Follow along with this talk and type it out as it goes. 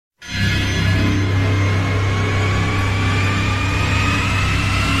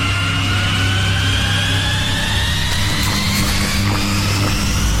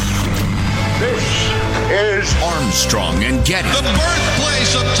Armstrong and Getty. The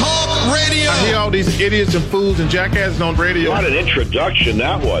birthplace of talk radio. I hear all these idiots and fools and jackasses on radio. What an introduction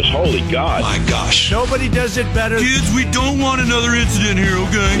that was. Holy God. My gosh. Nobody does it better. Kids, we don't want another incident here,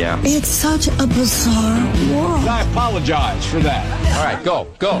 okay? Yeah. It's such a bizarre world. I apologize for that. All right, go.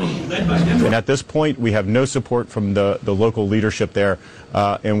 And at this point, we have no support from the local leadership there,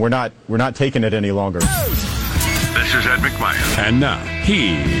 and we're not taking it any longer. This is Ed McMahon. And now,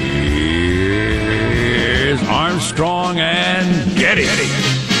 here's Armstrong and Getty.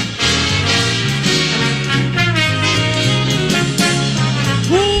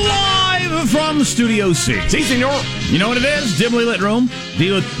 Live from Studio C. Si, senor. You know what it is? Dimly lit room,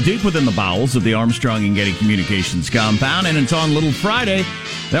 deep within the bowels of the Armstrong and Getty Communications compound, and it's on Little Friday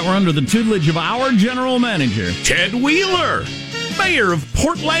that we're under the tutelage of our general manager, Ted Wheeler, mayor of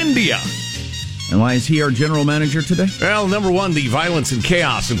Portlandia. And why is he our general manager today? Well, number one, the violence and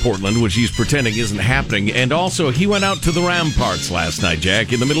chaos in Portland, which he's pretending isn't happening. And also, he went out to the ramparts last night,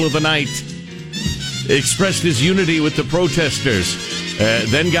 Jack, in the middle of the night. Expressed his unity with the protesters,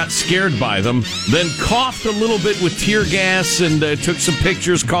 then got scared by them, then coughed a little bit with tear gas and took some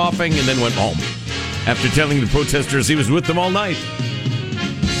pictures coughing, and then went home after telling the protesters he was with them all night.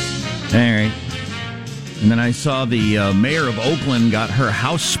 All right. And then I saw the mayor of Oakland got her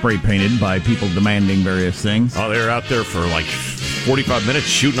house spray painted by people demanding various things. Oh, they were out there for like 45 minutes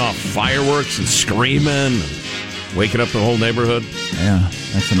shooting off fireworks and screaming and waking up the whole neighborhood. Yeah,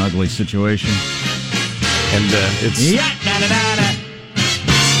 that's an ugly situation. And it's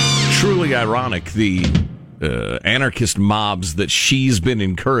truly ironic. The anarchist mobs that she's been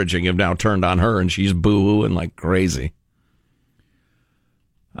encouraging have now turned on her, and she's boo-hooing like crazy.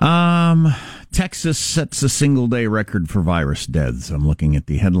 Texas sets a single-day record for virus deaths. I'm looking at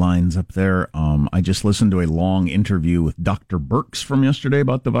the headlines up there. I just listened to a long interview with Dr. Birx from yesterday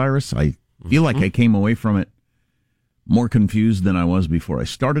about the virus. I feel like I came away from it more confused than I was before I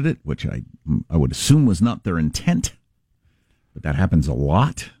started it, which I would assume was not their intent. But that happens a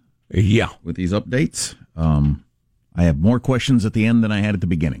lot. Yeah. With these updates. I have more questions at the end than I had at the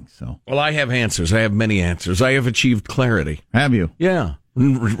beginning. So, well, I have answers. I have many answers. I have achieved clarity. Have you? Yeah.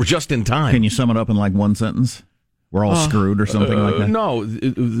 We're just in time. Can you sum it up in like one sentence? We're all screwed or something like that? No,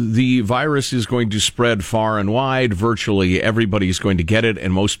 the virus is going to spread far and wide. Virtually everybody's going to get it,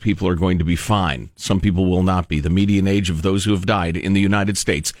 and most people are going to be fine. Some people will not be. The median age of those who have died in the United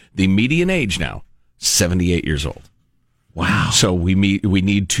States, the median age now, 78 years old. Wow. So we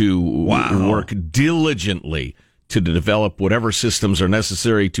need to work diligently to develop whatever systems are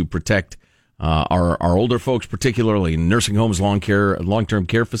necessary to protect our older folks, particularly in nursing homes, long-term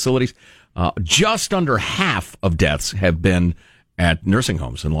care facilities. Just under half of deaths have been at nursing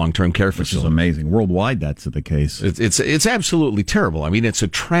homes and long-term care facilities. Which is amazing. Worldwide, that's the case. It's absolutely terrible. I mean, it's a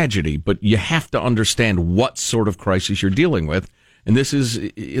tragedy, but you have to understand what sort of crisis you're dealing with. And this is,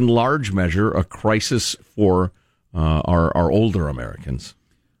 in large measure, a crisis for our older Americans.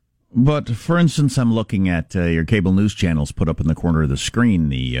 But, for instance, I'm looking at your cable news channels put up in the corner of the screen,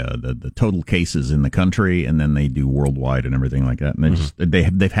 the total cases in the country, and then they do worldwide and everything like that. And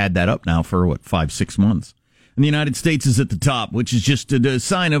they've had that up now for, 5-6 months. And the United States is at the top, which is just a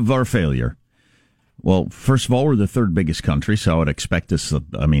sign of our failure. Well, first of all, we're the third biggest country, so I would expect us,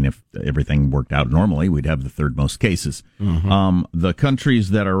 if everything worked out normally, we'd have the third most cases. The countries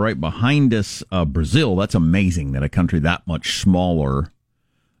that are right behind us, Brazil, that's amazing that a country that much smaller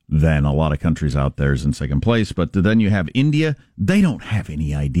than a lot of countries out there is in second place. But then you have India. They don't have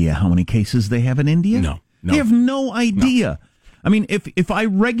any idea how many cases they have in India. No. They have no idea. No. I mean, if I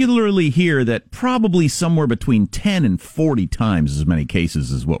regularly hear that probably somewhere between 10 and 40 times as many cases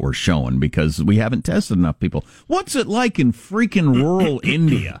is what we're showing because we haven't tested enough people. What's it like in freaking rural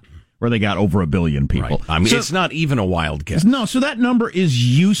India where they got over 1 billion people? Right. I mean, it's not even a wild guess. No, so that number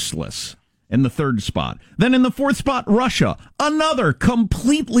is useless. In the third spot. Then in the fourth spot, Russia. Another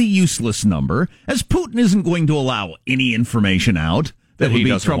completely useless number, as Putin isn't going to allow any information out that would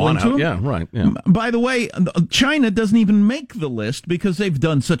be troubling to him. Yeah, right. Yeah. By the way, China doesn't even make the list because they've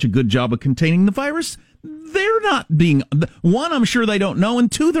done such a good job of containing the virus. They're not being, one, I'm sure they don't know,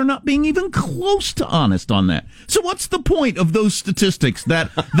 and two, they're not being even close to honest on that. So what's the point of those statistics that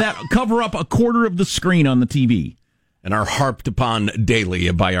cover up a quarter of the screen on the TV? And are harped upon daily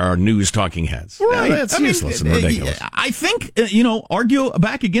by our news talking heads. Right. Now, that's useless and ridiculous. I think, argue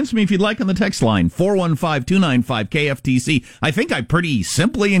back against me if you'd like on the text line, 415-295-KFTC. I think I pretty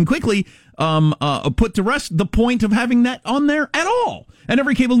simply and quickly put to rest the point of having that on there at all. And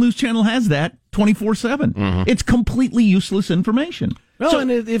every cable news channel has that 24/7. Mm-hmm. It's completely useless information. Well, and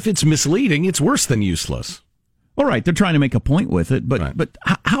if it's misleading, it's worse than useless. All right, they're trying to make a point with it, but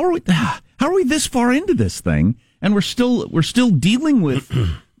how are we this far into this thing and we're still dealing with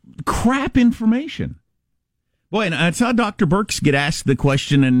crap information? Boy, and I saw Dr. Birx get asked the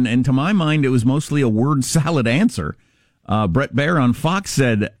question, and to my mind, it was mostly a word salad answer. Brett Baer on Fox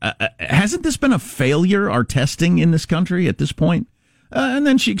said, hasn't this been a failure, our testing in this country at this point? And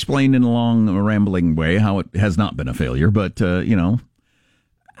then she explained in a long, rambling way how it has not been a failure, but,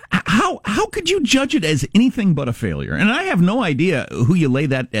 how could you judge it as anything but a failure? And I have no idea who you lay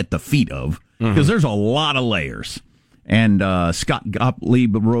that at the feet of, because there's a lot of layers. And Scott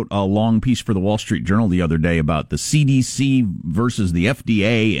Gottlieb wrote a long piece for the Wall Street Journal the other day about the CDC versus the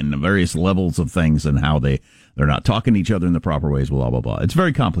FDA and the various levels of things and how they're not talking to each other in the proper ways, blah, blah, blah. It's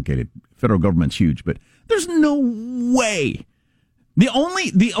very complicated. Federal government's huge, but there's no way. The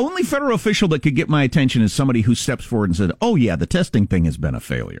only federal official that could get my attention is somebody who steps forward and said, oh, yeah, the testing thing has been a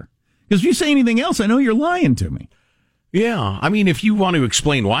failure. Because if you say anything else, I know you're lying to me. Yeah, I mean, if you want to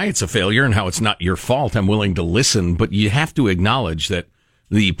explain why it's a failure and how it's not your fault, I'm willing to listen, but you have to acknowledge that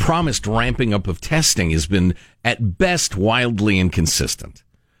the promised ramping up of testing has been, at best, wildly inconsistent.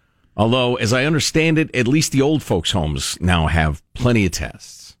 Although, as I understand it, at least the old folks' homes now have plenty of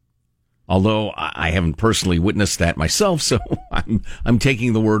tests. Although I haven't personally witnessed that myself, so I'm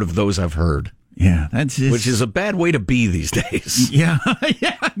taking the word of those I've heard. Yeah, that's just... Which is a bad way to be these days. Yeah,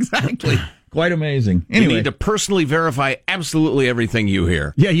 yeah, exactly. Quite amazing. Anyway, you need to personally verify absolutely everything you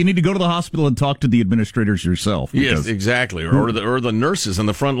hear. Yeah, you need to go to the hospital and talk to the administrators yourself. Yes, exactly. Or the nurses on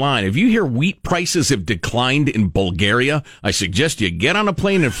the front line. If you hear wheat prices have declined in Bulgaria, I suggest you get on a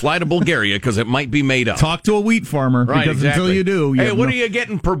plane and fly to Bulgaria because it might be made up. Talk to a wheat farmer. Right, because exactly. Until you do. Hey, what are you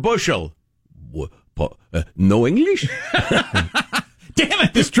getting per bushel? No English? Damn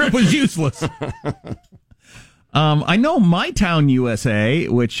it, this trip was useless. I know My Town, USA,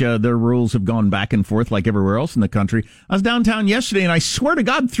 which their rules have gone back and forth like everywhere else in the country. I was downtown yesterday, and I swear to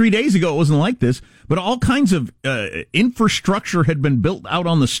God, 3 days ago it wasn't like this, but all kinds of infrastructure had been built out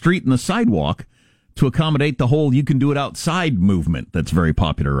on the street and the sidewalk to accommodate the whole you can do it outside movement that's very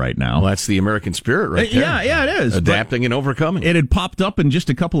popular right now. Well, that's the American spirit right there. Yeah, it is. Adapting and overcoming. It had popped up in just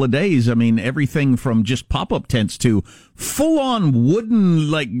a couple of days. I mean, everything from just pop-up tents to full-on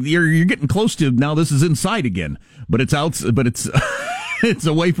wooden, like you're getting close to now this is inside again, but it's out, but it's it's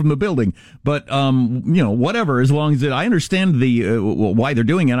away from the building. But whatever, as long as I understand the why they're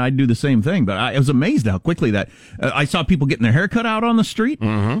doing it, I'd do the same thing. But I was amazed how quickly that I saw people getting their hair cut out on the street.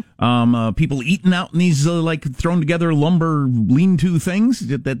 Mm-hmm. People eating out in these like thrown together lumber lean-to things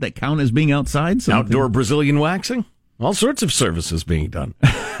that count as being outside. Outdoor Brazilian waxing, all sorts of services being done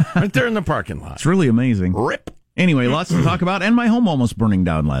right there in the parking lot. It's really amazing. Rip. Anyway, lots to talk about, and my home almost burning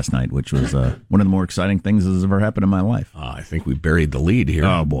down last night, which was one of the more exciting things that's ever happened in my life. I think we buried the lead here.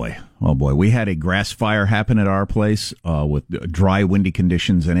 Oh, boy. We had a grass fire happen at our place with dry, windy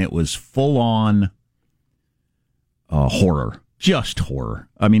conditions, and it was full-on horror. Just horror.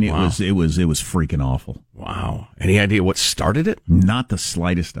 I mean, it was freaking awful. Wow. Any idea what started it? Not the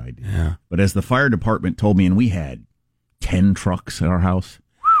slightest idea. Yeah. But as the fire department told me, and we had 10 trucks at our house.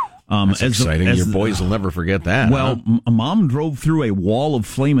 That's exciting. Your boys will never forget that. Well, Mom drove through a wall of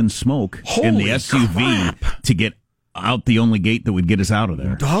flame and smoke in the SUV to get out the only gate that would get us out of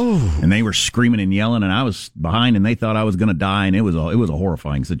there. Oh. And they were screaming and yelling, and I was behind, and they thought I was going to die, and it was a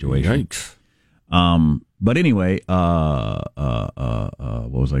horrifying situation. Yikes. But anyway, what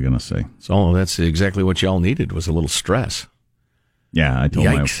was I going to say? So that's exactly what y'all needed was a little stress. Yeah, I told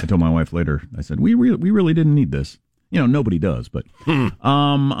my wife later. I said we really didn't need this. Nobody does, but what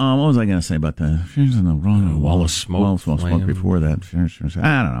was I going to say about that? She's in the wrong wall of smoke. Smoke before that.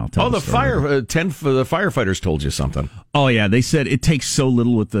 I don't know. The firefighters told you something. Oh yeah, they said it takes so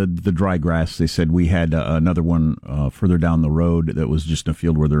little with the dry grass. They said we had another one further down the road that was just in a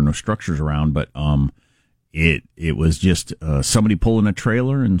field where there are no structures around, but it was just somebody pulling a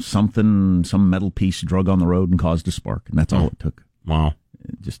trailer and some metal piece drug on the road and caused a spark, and that's all it took. Wow,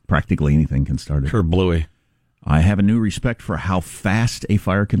 just practically anything can start it. Sure, Bluey. I have a new respect for how fast a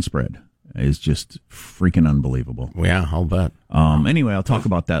fire can spread. It's just freaking unbelievable. Yeah, I'll bet. Anyway, I'll talk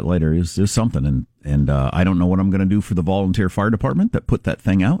about that later. There's something, and I don't know what I'm going to do for the volunteer fire department that put that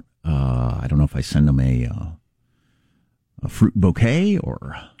thing out. I don't know if I send them a fruit bouquet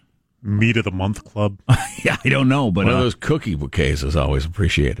or meat of the month club. Yeah, I don't know, but one of those cookie bouquets is always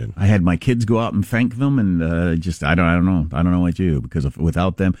appreciated. I had my kids go out and thank them, and I don't know what to do because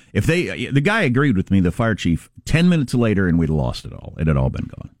without them, the guy agreed with me, the fire chief. 10 minutes later, and we'd lost it all. It had all been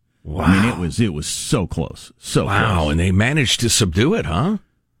gone. Wow. I mean, it was so close, so close. And they managed to subdue it, huh?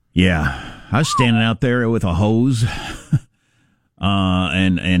 Yeah, I was standing out there with a hose,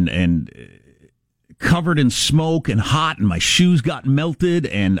 and covered in smoke and hot, and my shoes got melted,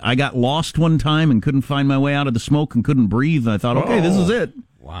 and I got lost one time and couldn't find my way out of the smoke and couldn't breathe. And I thought, okay, this is it.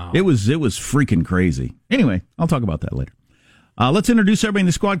 Wow. It was freaking crazy. Anyway, I'll talk about that later. Let's introduce everybody in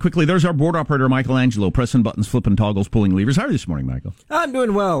the squad quickly. There's our board operator, Michelangelo, pressing buttons, flipping toggles, pulling levers. How are you this morning, Michael? I'm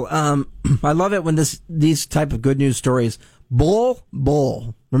doing well. I love it when these type of good news stories. Bull.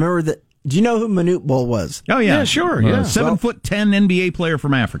 Remember that? Do you know who Manute Bull was? Oh, yeah. Yeah, sure. Yeah. 7'10" NBA player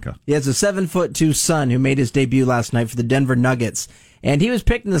from Africa. He has a 7'2" son who made his debut last night for the Denver Nuggets. And he was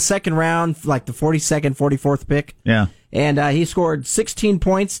picked in the second round, like the 42nd, 44th pick. Yeah. And he scored 16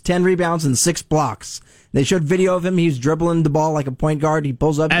 points, 10 rebounds, and 6 blocks. They showed video of him. He's dribbling the ball like a point guard. He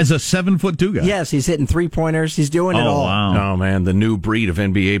pulls up. As a 7'2" guy? Yes, he's hitting 3-pointers. He's doing it all. Wow. Oh, man, the new breed of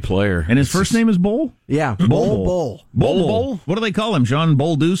NBA player. And his first name is Bull? Yeah, Bull. Bull. What do they call him, Sean?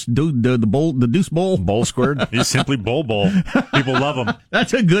 Bull Deuce? The Deuce Bull? Bull squared? He's simply Bull. People love him.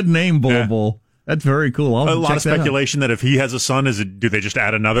 That's a good name, Bull. That's very cool. A lot of speculation that if he has a son, do they just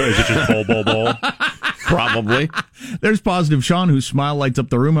add another? Is it just Bull? Probably. There's positive Sean, whose smile lights up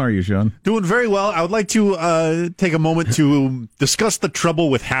the room. How are you, Sean? Doing very well. I would like to take a moment to discuss the trouble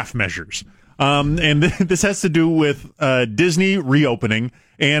with half measures. And this has to do with Disney reopening.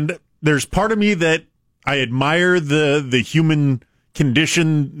 And there's part of me that I admire the human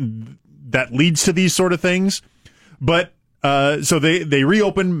condition that leads to these sort of things. But so they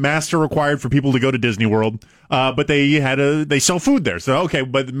reopened, masks are required for people to go to Disney World, but they sell food there. So, okay,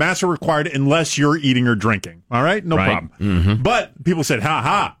 but masks are required unless you're eating or drinking. All right? No problem. Mm-hmm. But people said,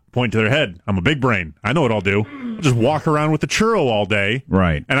 point to their head. I'm a big brain. I know what I'll do. I'll just walk around with a churro all day.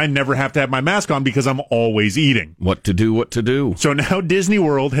 Right. And I never have to have my mask on because I'm always eating. What to do. So now Disney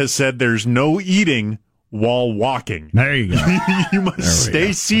World has said there's no eating while walking. There you go. You must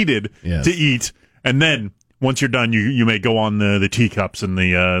stay seated to eat, and then once you're done, you may go on the teacups and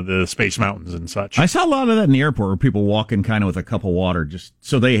the Space Mountains and such. I saw a lot of that in the airport where people walking kind of with a cup of water, just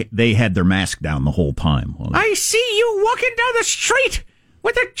so they had their mask down the whole time. I see you walking down the street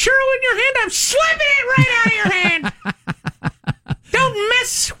with a churro in your hand. I'm slapping it right out of your hand. Don't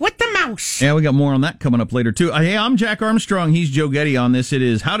mess with the mouse. Yeah, we got more on that coming up later, too. Hey, I'm Jack Armstrong. He's Joe Getty on this. It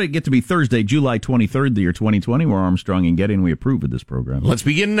is How Did It Get to Be Thursday, July 23rd, the year 2020. We're Armstrong and Getty, and we approve of this program. Let's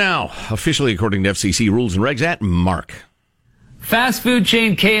begin now. Officially, according to FCC rules and regs, at Mark. Fast food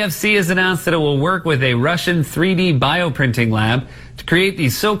chain KFC has announced that it will work with a Russian 3D bioprinting lab to create the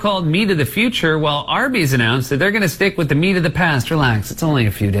so-called meat of the future, while Arby's announced that they're going to stick with the meat of the past. Relax, it's only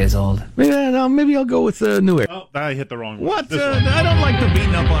a few days old. Maybe I'll go with New Era. Oh, I hit the wrong one. What? I don't like the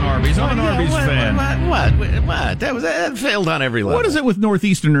beating up on Arby's. I'm an Arby's fan. What? That failed on every level. What is it with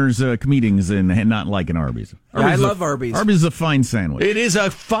Northeasterners, comedians, and not liking Arby's? I love Arby's. Arby's is a fine sandwich. It is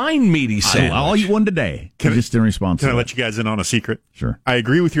a fine meaty sandwich. I'll eat one today. Just in response to Can I let you guys in on a secret? Sure. I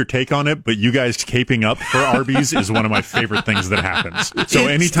agree with your take on it, but you guys caping up for Arby's is one of my favorite things that happens. So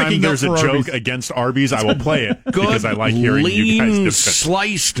anytime there's a joke Arby's against Arby's, I will play it because I like hearing you guys lean, discuss.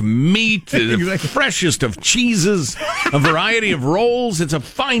 sliced meat, the freshest of cheeses, a variety of rolls. It's a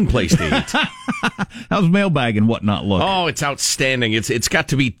fine place to eat. How's mailbag and whatnot look? Oh, it's outstanding. It's got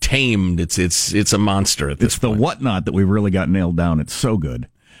to be tamed. It's a monster at this point. It's the whatnot that we've really got nailed down. It's so good.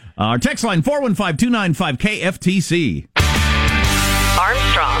 Our text line 415-295-KFTC.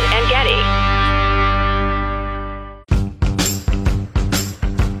 Armstrong and Getty.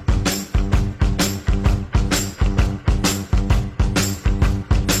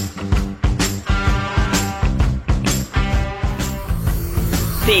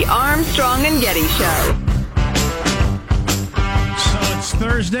 The Armstrong and Getty Show. So it's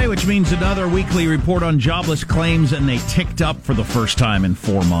Thursday, which means another weekly report on jobless claims, and they ticked up for the first time in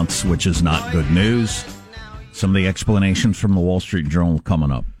 4 months, which is not good news. Some of the explanations from the Wall Street Journal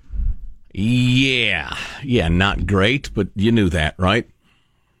coming up. Yeah, not great, but you knew that, right?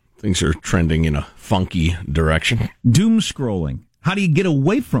 Things are trending in a funky direction. Doom scrolling. How do you get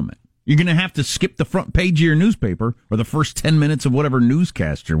away from it? You're going to have to skip the front page of your newspaper or the first 10 minutes of whatever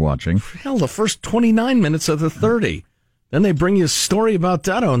newscast you're watching. Hell, the first 29 minutes of the 30. Then they bring you a story about,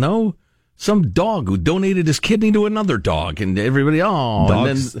 I don't know, some dog who donated his kidney to another dog, and everybody,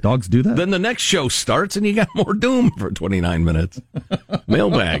 dogs do that? Then the next show starts, and you got more doom for 29 minutes.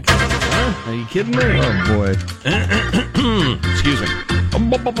 Mailbag. Are you kidding me? Oh, boy. Excuse me.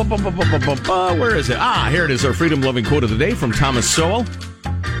 Where is it? Here it is, our freedom-loving quote of the day from Thomas Sowell.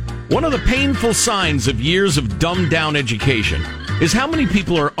 One of the painful signs of years of dumbed-down education is how many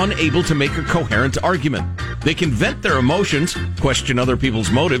people are unable to make a coherent argument. They can vent their emotions, question other people's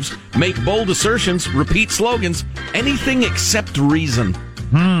motives, make bold assertions, repeat slogans, anything except reason.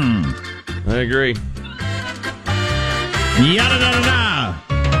 I agree. Yada-da-da-da.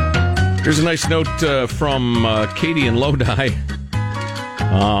 Here's a nice note from Katie in Lodi.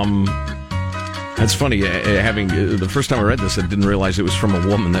 That's funny. Having the first time I read this, I didn't realize it was from a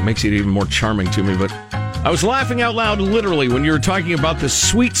woman. That makes it even more charming to me. But I was laughing out loud, literally, when you were talking about the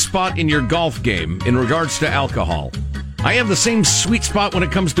sweet spot in your golf game in regards to alcohol. I have the same sweet spot when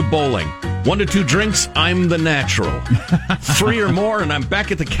it comes to bowling. 1 to 2 drinks, I'm the natural. 3 or more, and I'm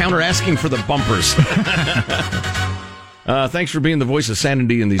back at the counter asking for the bumpers. Thanks for being the voice of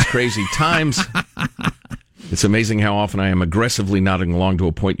sanity in these crazy times. It's amazing how often I am aggressively nodding along to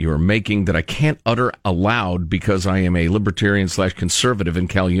a point you are making that I can't utter aloud because I am a libertarian/conservative in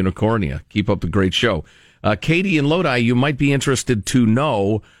Cal Unicornia. Keep up the great show. Katie in Lodi, you might be interested to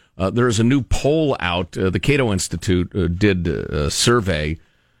know there is a new poll out. The Cato Institute did a survey,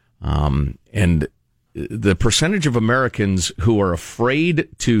 and the percentage of Americans who are afraid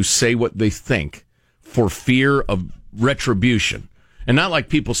to say what they think for fear of retribution, and not like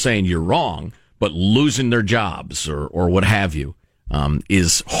people saying you're wrong, but losing their jobs or what have you,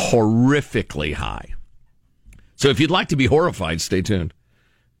 is horrifically high. So if you'd like to be horrified, stay tuned.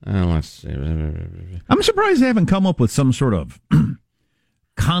 Let's see. I'm surprised they haven't come up with some sort of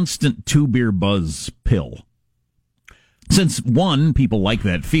constant 2-beer buzz pill. Since 1, people like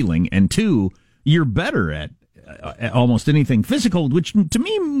that feeling, and 2, you're better at almost anything physical, which to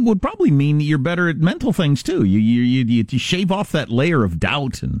me would probably mean that you're better at mental things too. You shave off that layer of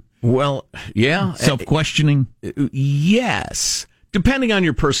doubt and self-questioning. Yes, depending on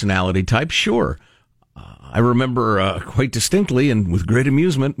your personality type, sure. I remember quite distinctly and with great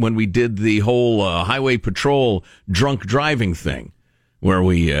amusement when we did the whole highway patrol drunk driving thing, where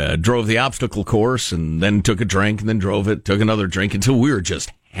we drove the obstacle course and then took a drink and then took another drink until we were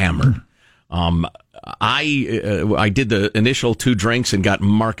just hammered. I did the initial 2 drinks and got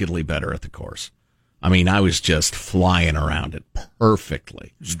markedly better at the course. I mean, I was just flying around it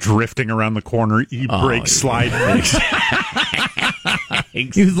perfectly. Just drifting around the corner, e-brake, slide.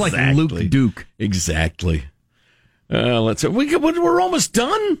 He was like Luke Duke. Exactly. Let's see. We're almost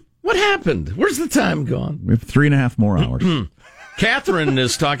done? What happened? Where's the time gone? We have 3.5 more hours. Catherine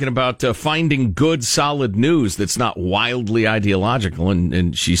is talking about finding good, solid news that's not wildly ideological,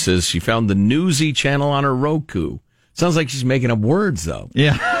 and she says she found the Newsy channel on her Roku. Sounds like she's making up words, though.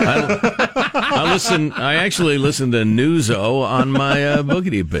 Yeah. I actually listen to Newso on my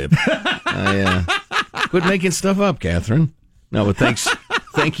boogity bib. Quit making stuff up, Catherine. No, but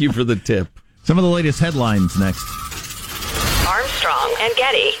thank you for the tip. Some of the latest headlines next. Armstrong and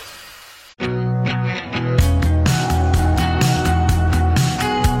Getty.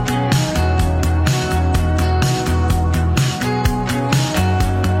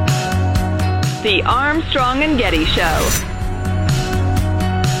 The Armstrong and Getty Show.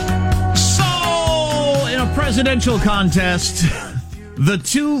 So, in a presidential contest, the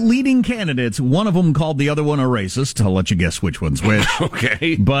 2 leading candidates, one of them called the other one a racist. I'll let you guess which one's which.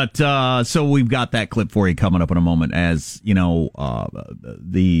 Okay. But, so we've got that clip for you coming up in a moment as,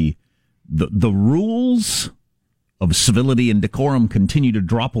 the rules of civility and decorum continue to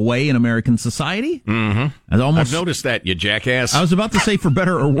drop away in American society. Mm-hmm. I've noticed that, you jackass. I was about to say for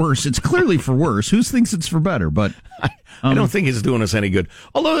better or worse. It's clearly for worse. Who thinks it's for better? But I don't think it's doing us any good.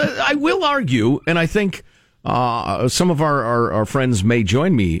 Although I will argue, and I think some of our friends may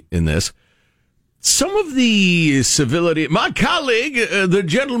join me in this, some of the civility, my colleague, the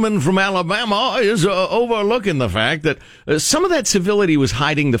gentleman from Alabama, is overlooking the fact that some of that civility was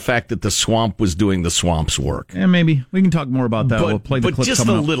hiding the fact that the swamp was doing the swamp's work. Yeah, maybe. We can talk more about that. We'll play the clip just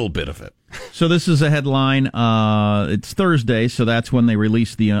coming a up. little bit of it. So this is a headline. It's Thursday, so that's when they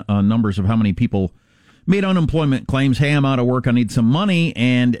released the numbers of how many people made unemployment claims. Hey, I'm out of work. I need some money.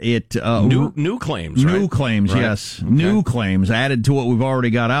 And it new claims, right? New claims, right. Yes. Okay. New claims added to what we've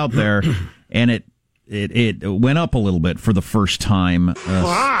already got out there. And it went up a little bit for the first time since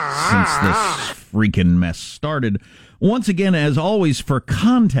this freaking mess started. Once again, as always, for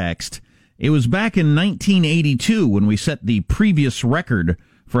context, it was back in 1982 when we set the previous record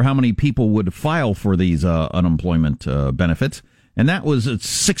for how many people would file for these unemployment benefits. And that was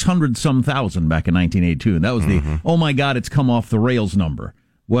 600-some thousand back in 1982. And that was the, oh my God, it's come off the rails number.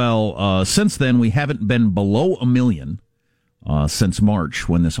 Well, since then, we haven't been below 1 million since March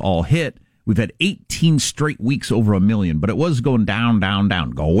when this all hit. We've had 18 straight weeks over 1 million, but it was going down,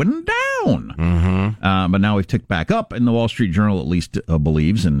 going down. But now we've ticked back up, and the Wall Street Journal at least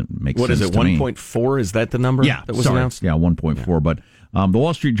believes, and it makes sense to me. What is it, 1.4? Is that the number that was announced? Yeah, 1.4. Yeah. But the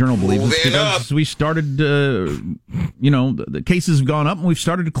Wall Street Journal believes it's because we started, the cases have gone up, and we've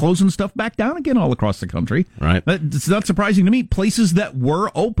started closing stuff back down again all across the country. Right. It's not surprising to me. Places that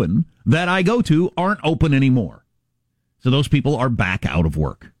were open, that I go to, aren't open anymore. So those people are back out of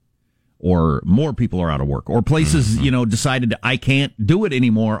work. or more people are out of work, or places, decided I can't do it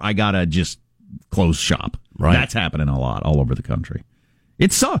anymore. I gotta just close shop. Right. That's happening a lot all over the country.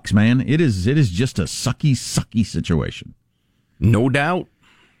 It sucks, man. It is just a sucky situation. No doubt.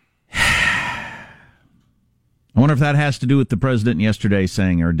 I wonder if that has to do with the president yesterday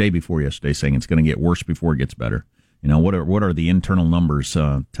saying, or day before yesterday saying, it's going to get worse before it gets better. What are the internal numbers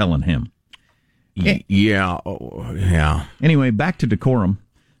telling him? Yeah. Anyway, back to decorum.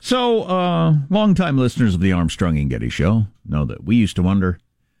 So, longtime listeners of the Armstrong and Getty Show know that we used to wonder,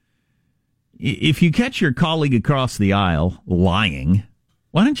 if you catch your colleague across the aisle lying,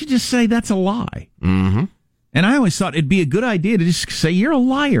 why don't you just say that's a lie? Mm-hmm. And I always thought it'd be a good idea to just say you're a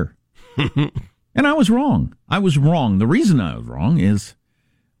liar. And I was wrong. The reason I was wrong is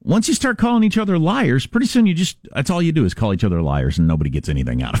once you start calling each other liars, pretty soon that's all you do is call each other liars and nobody gets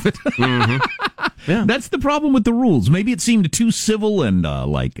anything out of it. Mm-hmm. Yeah. That's the problem with the rules. Maybe it seemed too civil and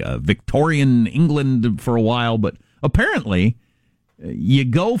like Victorian England for a while, but apparently you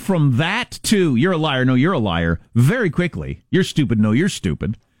go from that to you're a liar, no, you're a liar very quickly. You're stupid, no, you're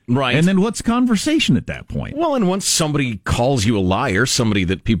stupid. Right. And then what's conversation at that point? Well, and once somebody calls you a liar, somebody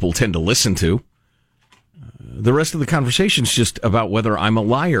that people tend to listen to, the rest of the conversation is just about whether I'm a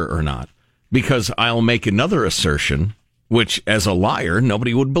liar or not. Because I'll make another assertion, which as a liar,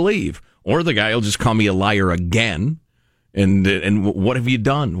 nobody would believe. Or the guy will just call me a liar again. And what have you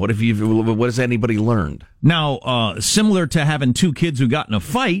done? What has anybody learned? Now, similar to having two kids who got in a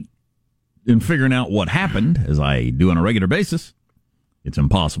fight and figuring out what happened, as I do on a regular basis, it's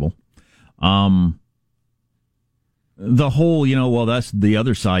impossible. The whole, well, that's the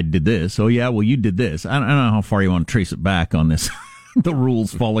other side did this. Oh, yeah, well, you did this. I don't know how far you want to trace it back on this, the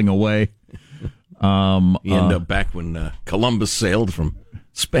rules falling away. You end up back when Columbus sailed from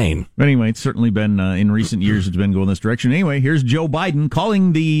Spain. But anyway, it's certainly been, in recent years, it's been going this direction. Anyway, here's Joe Biden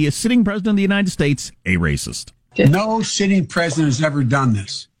calling the sitting president of the United States a racist. No sitting president has ever done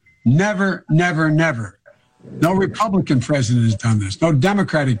this. Never, never, never. No Republican president has done this. No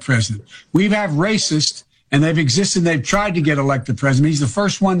Democratic president. We have racist, and they've existed. They've tried to get elected president. He's the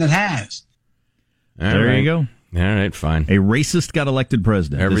first one that has. There you go. All right, fine. A racist got elected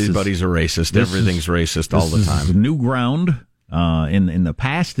president. Everybody's a racist. Everything's racist all the time. This is new ground. In the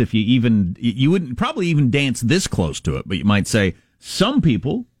past, if you wouldn't probably even dance this close to it, but you might say some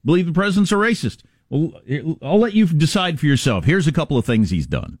people believe the president's a racist. Well, I'll let you decide for yourself. Here's a couple of things he's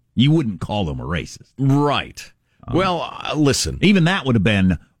done. You wouldn't call him a racist. Right. Listen. Even that would have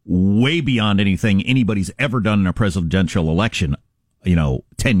been way beyond anything anybody's ever done in a presidential election,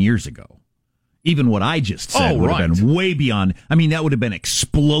 10 years ago. Even what I just said would have been way beyond. I mean, that would have been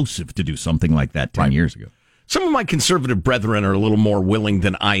explosive to do something like that 10 years ago. Some of my conservative brethren are a little more willing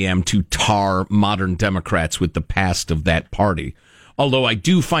than I am to tar modern Democrats with the past of that party. Although I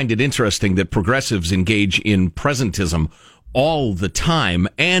do find it interesting that progressives engage in presentism all the time,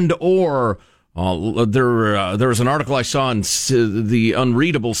 and or there was an article I saw on the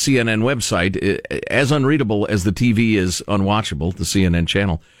unreadable CNN website, as unreadable as the TV is unwatchable, the CNN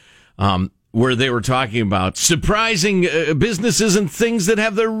channel, where they were talking about surprising businesses and things that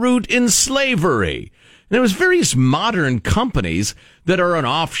have their root in slavery. And there was various modern companies that are an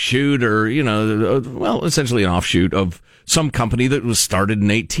offshoot or, essentially an offshoot of some company that was started in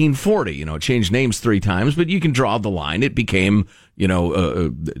 1840. It changed names 3 times, but you can draw the line. It became, I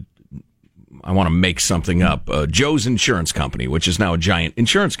want to make something up, Joe's Insurance Company, which is now a giant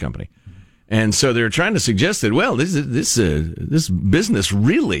insurance company. And so they're trying to suggest that, well, this business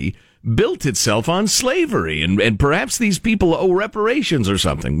really built itself on slavery, and perhaps these people owe reparations or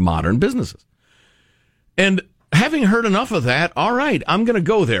something, modern businesses. And having heard enough of that, all right, I'm going to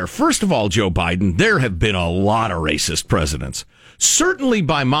go there. First of all, Joe Biden, there have been a lot of racist presidents, certainly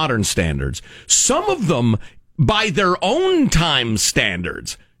by modern standards, some of them by their own time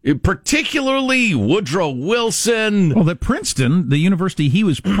standards, particularly Woodrow Wilson. Well, at Princeton, the university he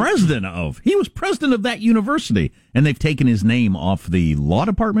was president of, that university, and they've taken his name off the law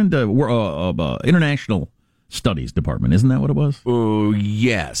department, international Studies Department, isn't that what it was? Oh,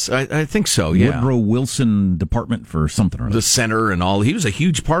 yes, I think so, yeah. Woodrow Wilson Department for something or other. The center and all. He was a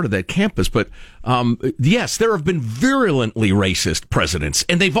huge part of that campus, but yes, there have been virulently racist presidents,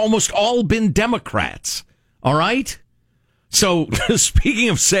 and they've almost all been Democrats, all right? So, speaking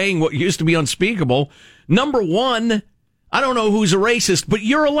of saying what used to be unspeakable, number one, I don't know who's a racist, but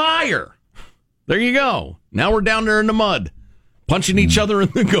you're a liar. There you go. Now we're down there in the mud. Punching each other in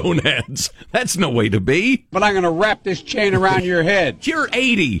the gonads. That's no way to be. But I'm going to wrap this chain around your head. You're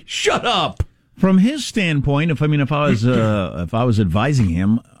 80. Shut up. From his standpoint, if I was advising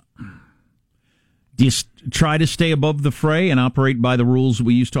him, Do you try to stay above the fray and operate by the rules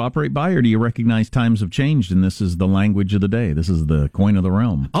we used to operate by, or do you recognize times have changed and this is the language of the day? This is the coin of the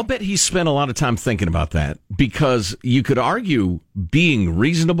realm. I'll bet he spent a lot of time thinking about that, because you could argue being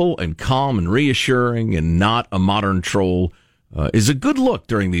reasonable and calm and reassuring and not a modern troll is a good look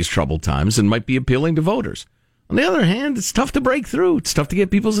during these troubled times and might be appealing to voters. On the other hand, it's tough to break through. It's tough to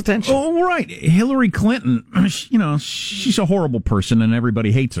get people's attention. Oh, right. Hillary Clinton, she's a horrible person and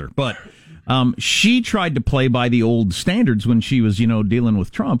everybody hates her. But she tried to play by the old standards when she was, dealing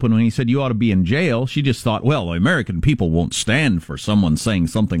with Trump. And when he said you ought to be in jail, she just thought, well, the American people won't stand for someone saying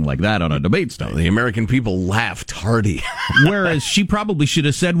something like that on a debate stage. The American people laughed hearty. Whereas she probably should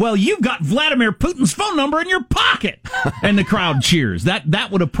have said, well, you've got Vladimir Putin's phone number in your pocket. And the crowd cheers.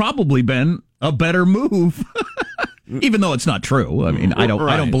 That would have probably been a better move. Even though it's not true. I mean, I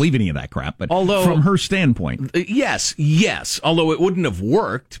don't believe any of that crap. But from her standpoint. Yes. Although it wouldn't have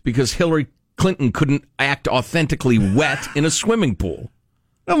worked because Hillary Clinton couldn't act authentically wet in a swimming pool.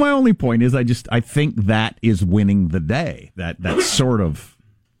 No, my only point is I think that is winning the day. That sort of...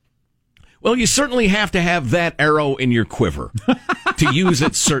 Well, you certainly have to have that arrow in your quiver to use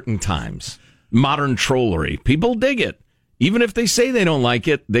at certain times. Modern trollery. People dig it. Even if they say they don't like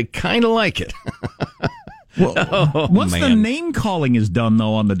it, they kind of like it. Well, once the name calling is done,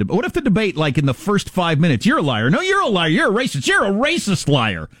 though, on the debate, what if the debate, like in the first 5 minutes, you're a liar, no, you're a liar, you're a racist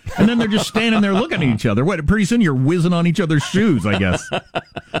liar, and then they're just standing there looking at each other. What? Pretty soon you're whizzing on each other's shoes, I guess.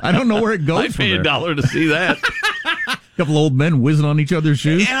 I don't know where it goes. I'd pay $1 to see that. A couple old men whizzing on each other's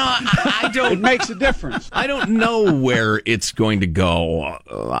shoes. I don't. It makes a difference. I don't know where it's going to go.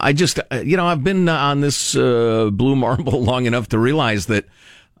 I just, I've been on this blue marble long enough to realize that.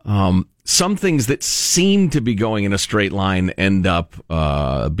 Some things that seem to be going in a straight line end up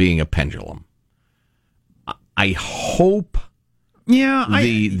being a pendulum. I hope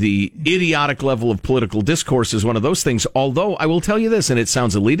the idiotic level of political discourse is one of those things, although I will tell you this, and it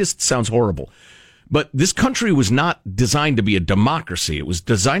sounds elitist, sounds horrible, but this country was not designed to be a democracy. It was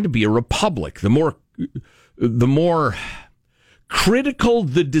designed to be a republic. The more critical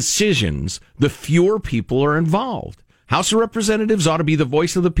the decisions, the fewer people are involved. House of Representatives ought to be the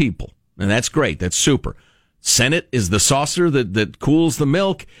voice of the people. And that's great. That's super. Senate is the saucer that cools the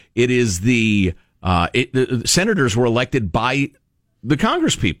milk. It is the senators were elected by the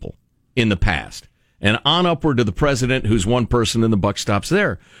Congress people in the past. And on upward to the president, who's one person and the buck stops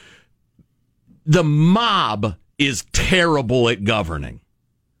there. The mob is terrible at governing.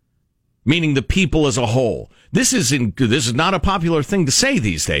 Meaning the people as a whole. This is not a popular thing to say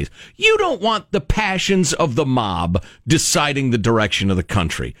these days. You don't want the passions of the mob deciding the direction of the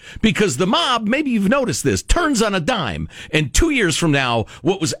country. Because the mob, maybe you've noticed this, turns on a dime. And 2 years from now,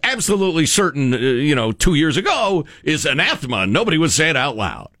 what was absolutely certain, 2 years ago is anathema. Nobody would say it out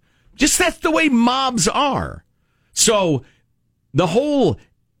loud. Just that's the way mobs are. So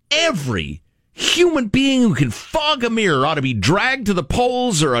every human being who can fog a mirror ought to be dragged to the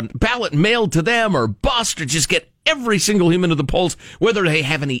polls or a ballot mailed to them or bust or just get every single human to the polls, whether they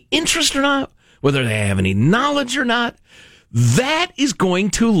have any interest or not, whether they have any knowledge or not. That is going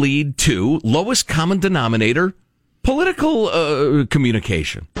to lead to lowest common denominator political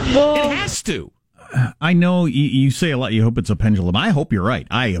communication. Well, it has to. I know you say a lot. You hope it's a pendulum. I hope you're right.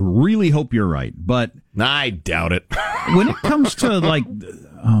 I really hope you're right. But I doubt it. When it comes to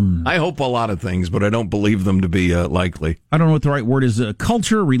I hope a lot of things, but I don't believe them to be likely. I don't know what the right word is.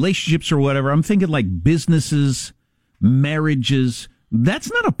 Culture, relationships, or whatever. I'm thinking like businesses, marriages.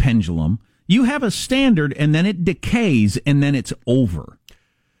 That's not a pendulum. You have a standard, and then it decays, and then it's over.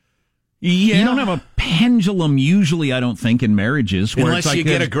 Yeah. You don't have a pendulum usually, I don't think, in marriages. Where Unless it's like you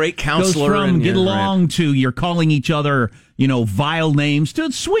get a great counselor. Goes from get along to you're calling each other, vile names, to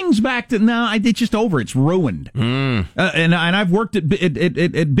it swings back to, it's just over. It's ruined. And I've worked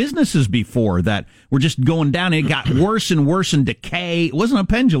at businesses before that were just going down. And it got worse and worse and decay. It wasn't a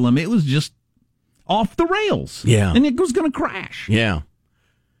pendulum. It was just off the rails. Yeah. And it was going to crash. Yeah.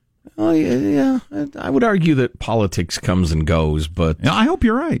 Oh, yeah. I would argue that politics comes and goes, but... I hope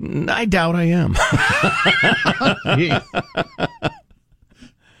you're right. I doubt I am.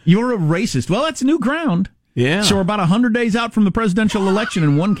 You're a racist. Well, that's new ground. Yeah. So we're about 100 days out from the presidential election,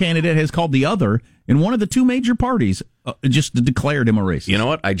 and one candidate has called the other in one of the two major parties just declared him a racist. You know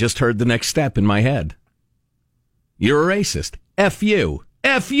what? I just heard the next step in my head. You're a racist. F you.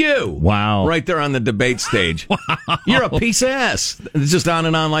 F you. Wow. Right there on the debate stage. Wow. You're a piece of ass. It's just on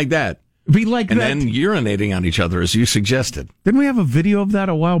and on like that. Be like and that. then urinating on each other, as you suggested. Didn't we have a video of that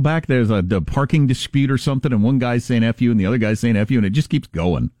a while back? There's a parking dispute or something, and one guy's saying F you, and the other guy's saying F you, and it just keeps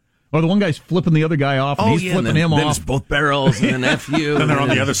going. Oh, the one guy's flipping the other guy off, and he's flipping him then off. It's both barrels, and then F you. And they're on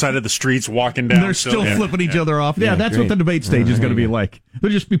the other side of the streets walking down. They're still flipping each other off. Yeah, that's what the debate stage is going to be like.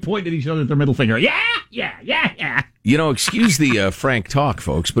 They'll just be pointing at each other with their middle finger. Yeah. You know, excuse the frank talk,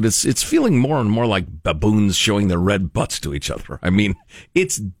 folks, but it's feeling more and more like baboons showing their red butts to each other. I mean,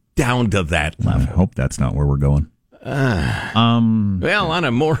 it's down to that level. I hope that's not where we're going. Well, on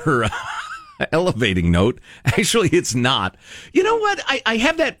a more elevating note, actually, it's not. You know what? I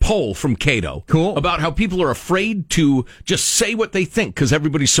have that poll from Cato about how people are afraid to just say what they think because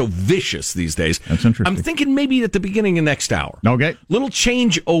everybody's so vicious these days. That's interesting. I'm thinking maybe at the beginning of next hour. Okay. Little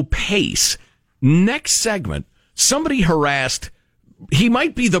change o' pace. Next segment, somebody harassed. He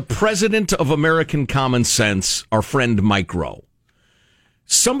might be the president of American Common Sense, our friend Mike Rowe.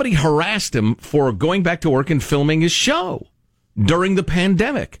 Somebody harassed him for going back to work and filming his show during the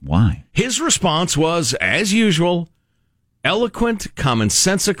pandemic. Why? His response was, as usual, eloquent,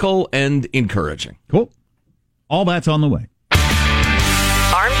 commonsensical, and encouraging. Cool. All that's on the way.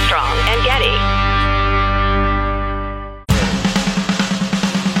 Armstrong and Getty.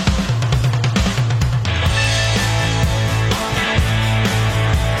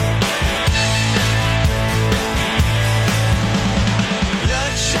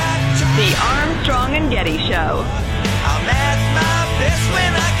 The Armstrong and Getty Show. I'm at my best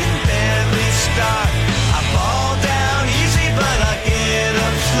when I can barely start. I fall down easy, but I get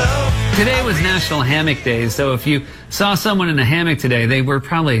up slow. Today was National Hammock Day, so if you saw someone in a hammock today, they were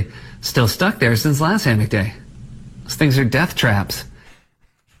probably still stuck there since last hammock day. Those things are death traps.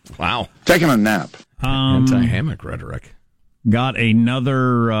 Wow. Taking a nap. Anti-hammock rhetoric. Got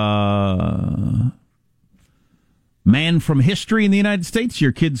another man from history in the United States.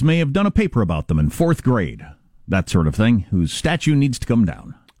 Your kids may have done a paper about them in 4th grade. That sort of thing. Whose statue needs to come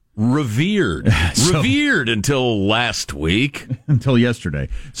down. Revered. Revered until last week. Until yesterday.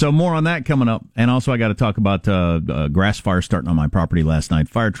 So more on that coming up. And also I got to talk about grass fire starting on my property last night.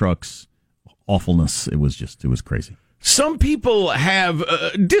 Fire trucks. Awfulness. It was crazy. Some people have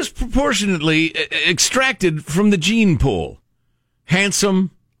disproportionately extracted from the gene pool. Handsome,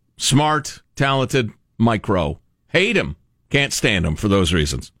 smart, talented, Mike Rowe. Hate him. Can't stand him for those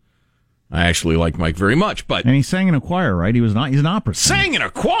reasons. I actually like Mike very much, but... And he sang in a choir, right? He's an opera singer. Sang in a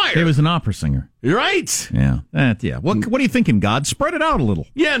choir? He was an opera singer. You're right. Yeah. What are you thinking, God? Spread it out a little.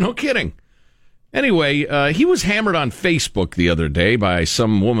 Yeah, no kidding. Anyway, he was hammered on Facebook the other day by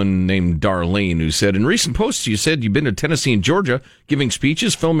some woman named Darlene who said, in recent posts you said you've been to Tennessee and Georgia giving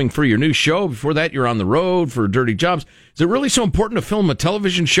speeches, filming for your new show. Before that, you're on the road for dirty jobs. Is it really so important to film a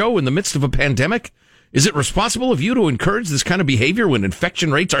television show in the midst of a pandemic? Is it responsible of you to encourage this kind of behavior when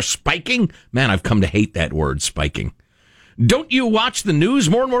infection rates are spiking? Man, I've come to hate that word, spiking. Don't you watch the news?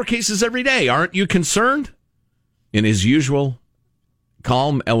 More and more cases every day. Aren't you concerned? In his usual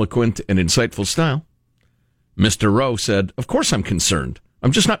calm, eloquent, and insightful style, Mr. Rowe said, of course I'm concerned.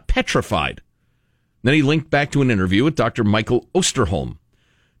 I'm just not petrified. Then he linked back to an interview with Dr. Michael Osterholm.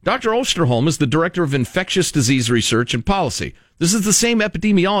 Dr. Osterholm is the director of infectious disease research and policy. This is the same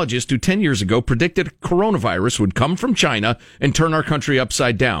epidemiologist who 10 years ago predicted coronavirus would come from China and turn our country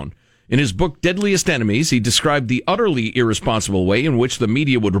upside down. In his book, Deadliest Enemies, he described the utterly irresponsible way in which the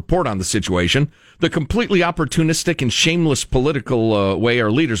media would report on the situation, the completely opportunistic and shameless political way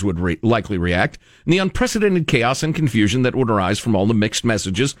our leaders would likely react, and the unprecedented chaos and confusion that would arise from all the mixed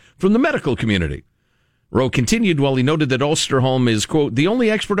messages from the medical community. Rowe continued while he noted that Osterholm is, quote, the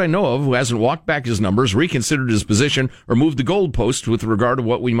only expert I know of who hasn't walked back his numbers, reconsidered his position, or moved the goalposts with regard to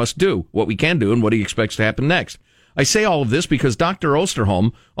what we must do, what we can do, and what he expects to happen next. I say all of this because Dr.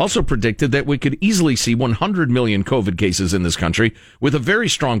 Osterholm also predicted that we could easily see 100 million COVID cases in this country, with a very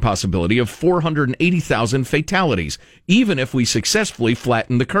strong possibility of 480,000 fatalities, even if we successfully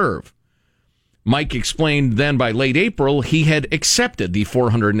flatten the curve. Mike explained then by late April he had accepted the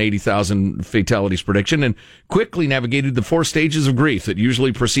 480,000 fatalities prediction and quickly navigated the 4 stages of grief that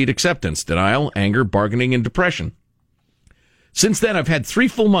usually precede acceptance: denial, anger, bargaining, and depression. Since then, I've had 3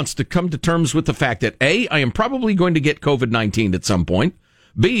 full months to come to terms with the fact that A, I am probably going to get COVID-19 at some point,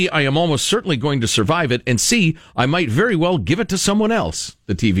 B, I am almost certainly going to survive it, and C, I might very well give it to someone else,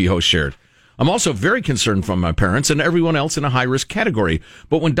 the TV host shared. I'm also very concerned for my parents and everyone else in a high-risk category.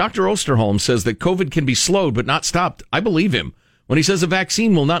 But when Dr. Osterholm says that COVID can be slowed but not stopped, I believe him. When he says a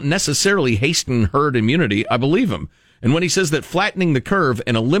vaccine will not necessarily hasten herd immunity, I believe him. And when he says that flattening the curve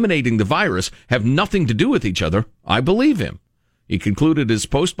and eliminating the virus have nothing to do with each other, I believe him. He concluded his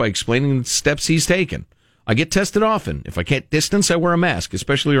post by explaining the steps he's taken. I get tested often. If I can't distance, I wear a mask,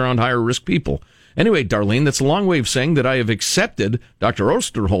 especially around higher-risk people. Anyway, Darlene, that's a long way of saying that I have accepted Dr.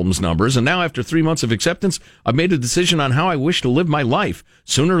 Osterholm's numbers, and now after 3 months of acceptance, I've made a decision on how I wish to live my life.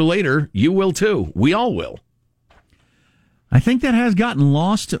 Sooner or later, you will too. We all will. I think that has gotten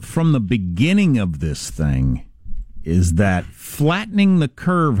lost from the beginning of this thing, is that flattening the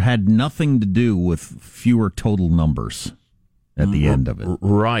curve had nothing to do with fewer total numbers at the end of it.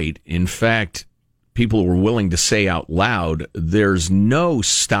 Right. In fact, people were willing to say out loud, there's no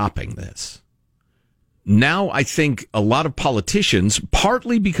stopping this. Now I think a lot of politicians,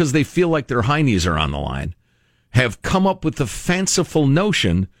 partly because they feel like their heinies are on the line, have come up with the fanciful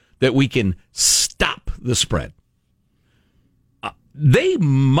notion that we can stop the spread. They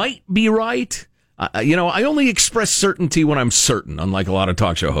might be right. I only express certainty when I'm certain, unlike a lot of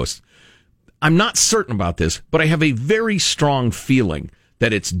talk show hosts. I'm not certain about this, but I have a very strong feeling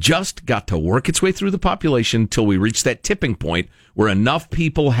that it's just got to work its way through the population till we reach that tipping point where enough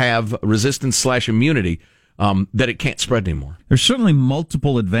people have resistance/immunity that it can't spread anymore. There's certainly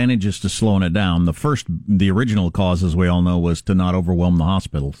multiple advantages to slowing it down. The original cause, as we all know, was to not overwhelm the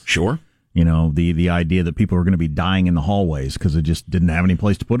hospitals. Sure. The idea that people were going to be dying in the hallways because they just didn't have any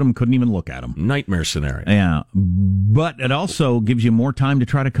place to put them, couldn't even look at them. Nightmare scenario. Yeah. But it also gives you more time to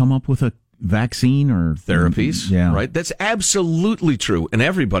try to come up with a vaccine or therapies. Yeah. Right. That's absolutely true. And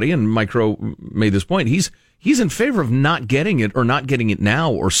everybody, and Micro made this point, he's in favor of not getting it or not getting it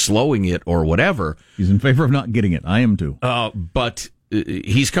now or slowing it or whatever. He's in favor of not getting it. I am too. But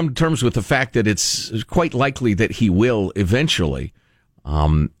he's come to terms with the fact that it's quite likely that he will eventually.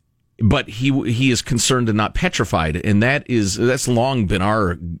 But he is concerned and not petrified, and that's long been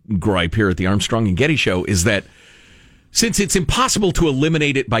our gripe here at the Armstrong and Getty Show, is that since it's impossible to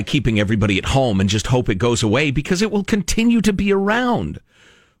eliminate it by keeping everybody at home and just hope it goes away because it will continue to be around,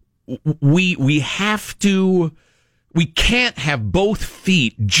 we can't have both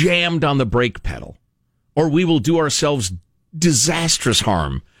feet jammed on the brake pedal, or we will do ourselves disastrous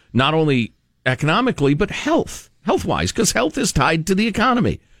harm, not only economically but health-wise, because health is tied to the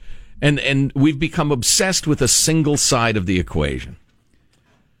economy. And we've become obsessed with a single side of the equation.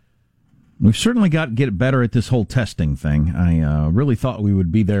 We've certainly got to get better at this whole testing thing. I really thought we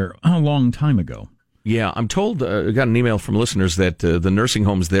would be there a long time ago. Yeah, I'm told, I got an email from listeners that the nursing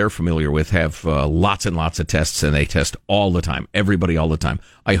homes they're familiar with have lots and lots of tests, and they test all the time, everybody all the time.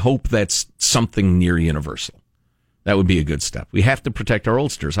 I hope that's something near universal. That would be a good step. We have to protect our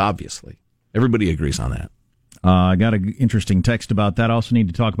oldsters, obviously. Everybody agrees on that. I got an interesting text about that. I also need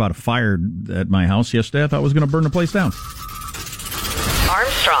to talk about a fire at my house yesterday. I thought I was going to burn the place down.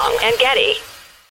 Armstrong and Getty.